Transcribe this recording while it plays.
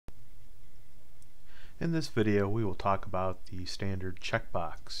In this video, we will talk about the standard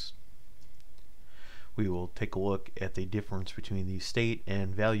checkbox. We will take a look at the difference between the state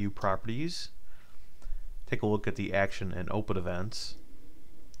and value properties, take a look at the action and open events,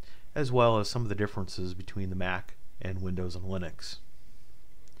 as well as some of the differences between the Mac and Windows and Linux.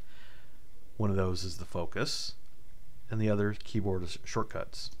 One of those is the focus, and the other keyboard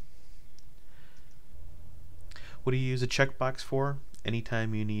shortcuts. What do you use a checkbox for?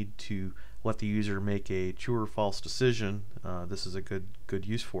 Anytime you need to let the user make a true or false decision, this is a good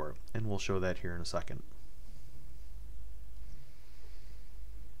use for it, and we'll show that here in a second.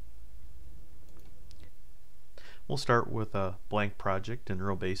 We'll start with a blank project in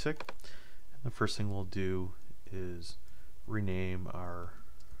REALbasic. The first thing we'll do is rename our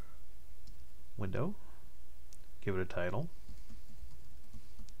window, give it a title,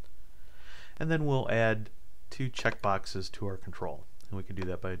 and then we'll add two checkboxes to our control. And we can do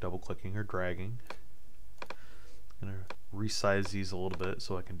that by double clicking or dragging. I'm going to resize these a little bit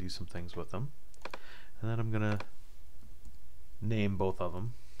so I can do some things with them. And then I'm going to name both of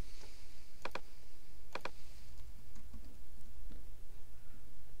them.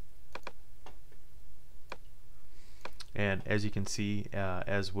 And as you can see,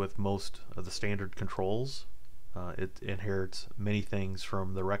 as with most of the standard controls, it inherits many things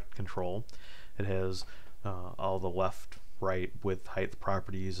from the rect control. It has all the left, right, width, height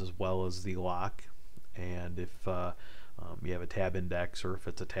properties, as well as the lock, and if you have a tab index or if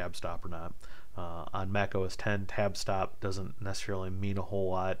it's a tab stop or not. On Mac OS X, tab stop doesn't necessarily mean a whole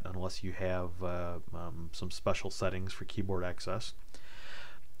lot unless you have some special settings for keyboard access.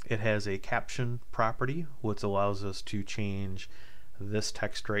 It has a caption property, which allows us to change this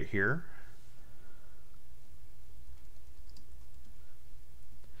text right here.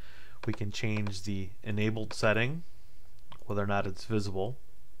 We can change the enabled setting, whether or not it's visible,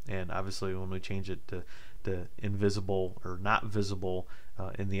 and obviously when we change it to invisible or not visible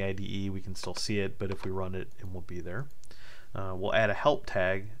in the IDE, we can still see it, but if we run it, it won't be there. We'll add a help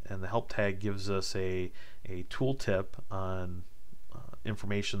tag, and the help tag gives us a tooltip on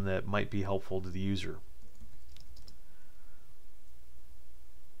information that might be helpful to the user.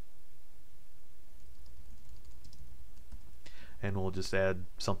 And we'll just add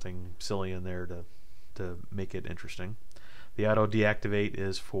something silly in there to make it interesting. The auto deactivate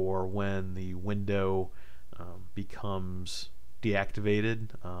is for when the window becomes deactivated.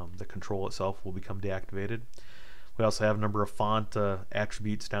 The control itself will become deactivated. We also have a number of font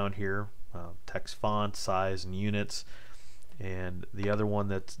attributes down here, text font, size, and units. And the other one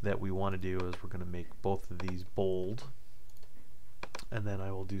that we want to do is we're going to make both of these bold. And then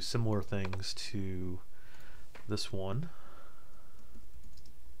I will do similar things to this one.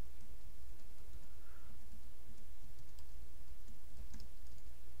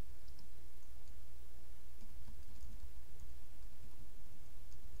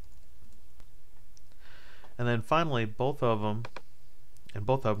 And then finally, both of them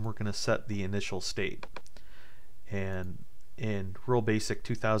we're going to set the initial state. And in REALbasic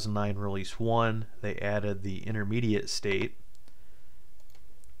 2009 Release 1, they added the intermediate state.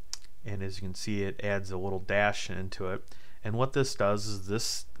 And as you can see, it adds a little dash into it. And what this does is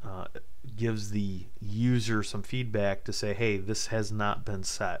this gives the user some feedback to say, hey, this has not been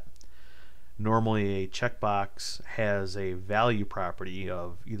set. Normally, a checkbox has a value property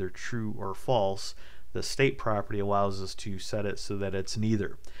of either true or false. The state property allows us to set it so that it's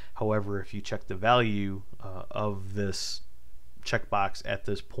neither. However, if you check the value of this checkbox at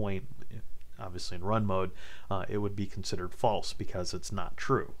this point, obviously in run mode, it would be considered false because it's not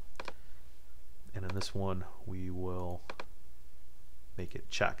true. And in this one, we will make it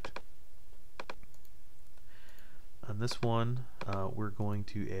checked. On this one, we're going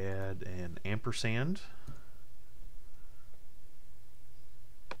to add an ampersand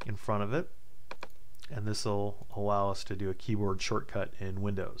in front of it. And this will allow us to do a keyboard shortcut in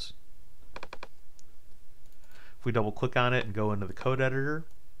Windows. If we double click on it and go into the code editor,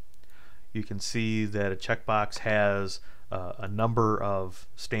 you can see that a checkbox has a number of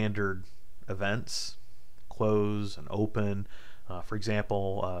standard events, close and open. For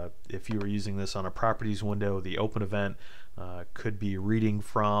example, if you were using this on a properties window, the open event could be reading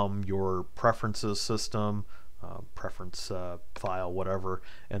from your preferences system, preference file, whatever,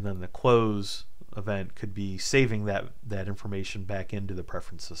 and then the close event could be saving that information back into the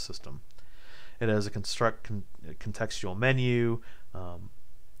preferences system. It has a contextual menu.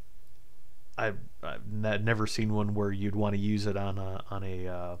 I've never seen one where you'd want to use it on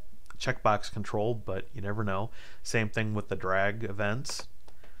a checkbox control, but you never know. Same thing with the drag events.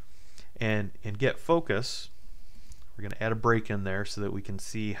 And in get focus, We're going to add a break in there so that we can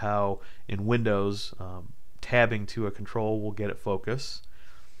see how in Windows tabbing to a control will get it focus,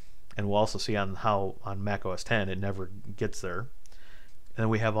 and we'll also see on how on Mac OS X it never gets there. And then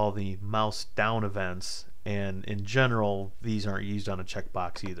we have all the mouse down events, and in general these aren't used on a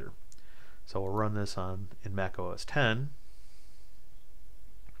checkbox either. So we'll run this in Mac OS X, and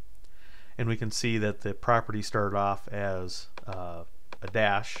we can see that the property started off as a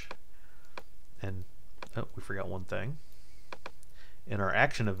dash, and oh, we forgot one thing. In our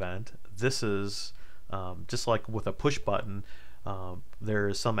action event, this is just like with a push button, there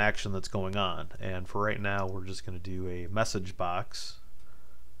is some action that's going on, and for right now we're just going to do a message box.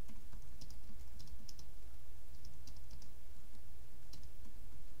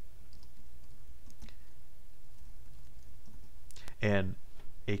 And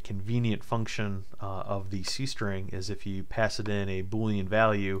a convenient function of the C string is if you pass it in a Boolean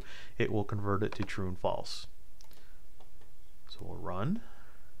value, it will convert it to true and false. So we'll run,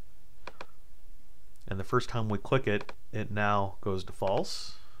 and the first time we click it, it now goes to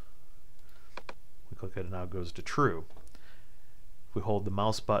false. We click it, it now goes to true. If we hold the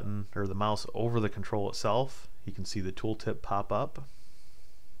mouse button or the mouse over the control itself, you can see the tooltip pop up.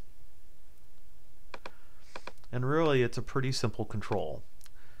 And really, it's a pretty simple control.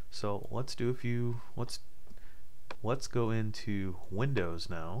 So let's do a few. Let's go into Windows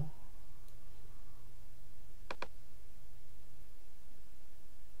now.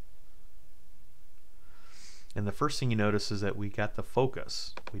 And the first thing you notice is that we got the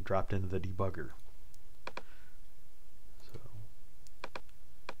focus. We dropped into the debugger. So,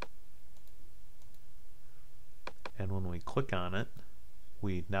 and when we click on it,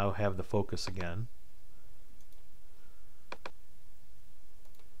 we now have the focus again.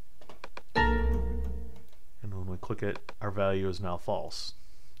 And when we click it, our value is now false.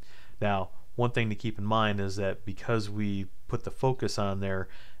 Now, one thing to keep in mind is that because we put the focus on there,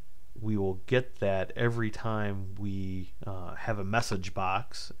 we will get that every time we have a message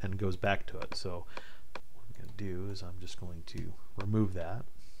box and goes back to it. So what I'm going to do is I'm just going to remove that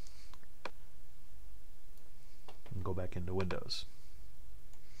and go back into Windows.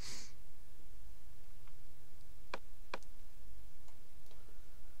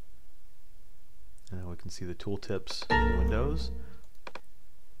 Now we can see the tooltips in Windows,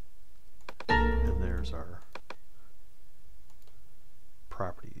 and there's our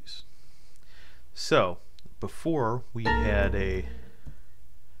properties. So before we added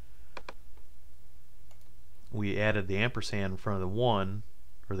the ampersand in front of the 1,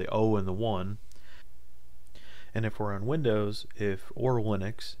 or the O and the 1, and if we're on Windows or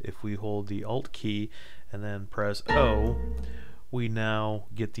Linux, if we hold the Alt key and then press O, we now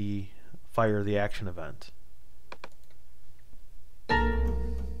get the fire the action event.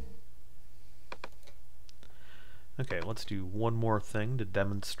 Okay, let's do one more thing to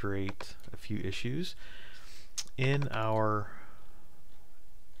demonstrate a few issues. In our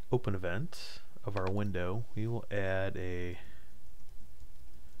open event of our window, we will add a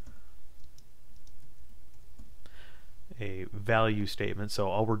value statement. So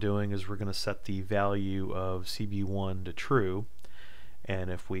all we're doing is we're going to set the value of CB1 to true,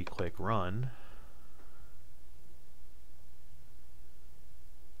 and if we click run,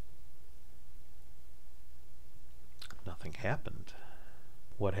 nothing happened.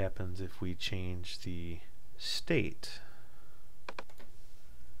 What happens if we change the state?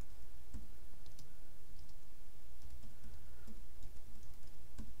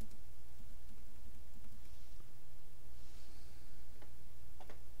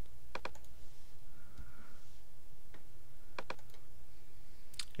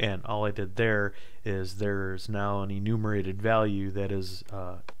 And all I did there is there's now an enumerated value that is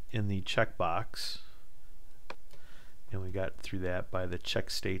in the checkbox, and we got through that by the check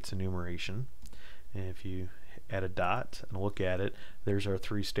states enumeration. And if you add a dot and look at it, there's our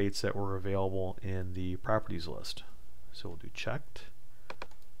 3 states that were available in the properties list. So we'll do checked,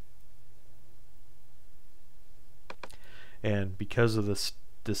 and because of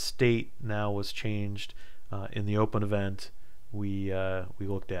the state now was changed in the open event, we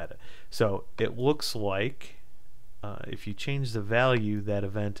looked at it. So it looks like if you change the value, that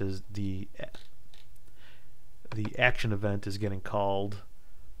event is the action event is getting called,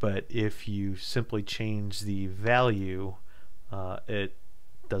 but if you simply change the value, it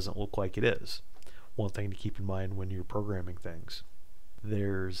doesn't look like it is. One thing to keep in mind when you're programming things.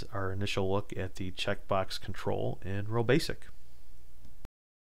 There's our initial look at the checkbox control in REALbasic.